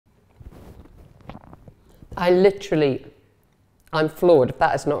I'm floored if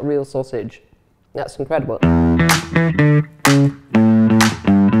that is not real sausage. That's incredible. To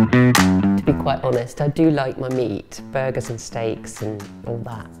be quite honest, I do like my meat, burgers and steaks and all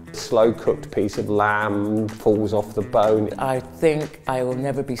that. Slow cooked piece of lamb falls off the bone. I think I will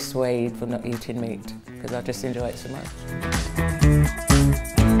never be swayed from not eating meat because I just enjoy it so much.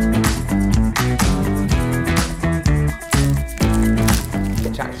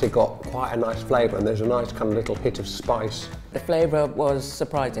 It's actually got quite a nice flavour and there's a nice kind of little hit of spice. The flavour was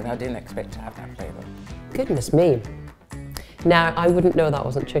surprising. I didn't expect to have that flavour. Goodness me. Now, I wouldn't know that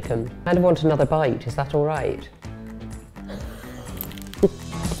wasn't chicken. I want another bite, is that all right?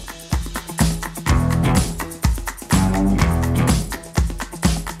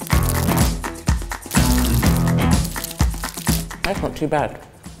 That's not too bad.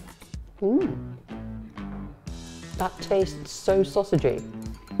 That tastes so sausagey.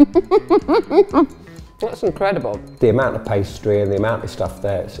 That's incredible. The amount of pastry and the amount of stuff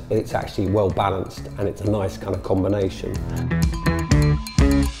there, it's actually well balanced and it's a nice kind of combination.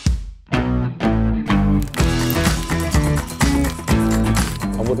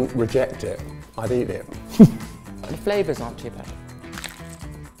 I wouldn't reject it, I'd eat it. The flavours aren't too bad.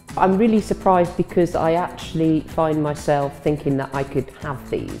 I'm really surprised because I actually find myself thinking that I could have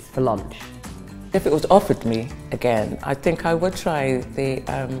these for lunch. If it was offered me again, I think I would try the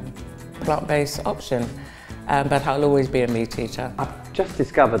plant-based option, but I'll always be a meat eater. I've just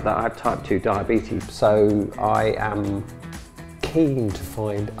discovered that I have type 2 diabetes, so I am keen to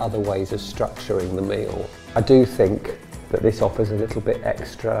find other ways of structuring the meal. I do think that this offers a little bit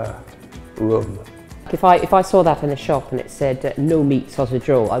extra room. If I saw that in a shop and it said no meat sausage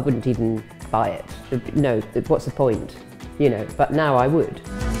roll, I wouldn't even buy it. No, what's the point? You know, but now I would.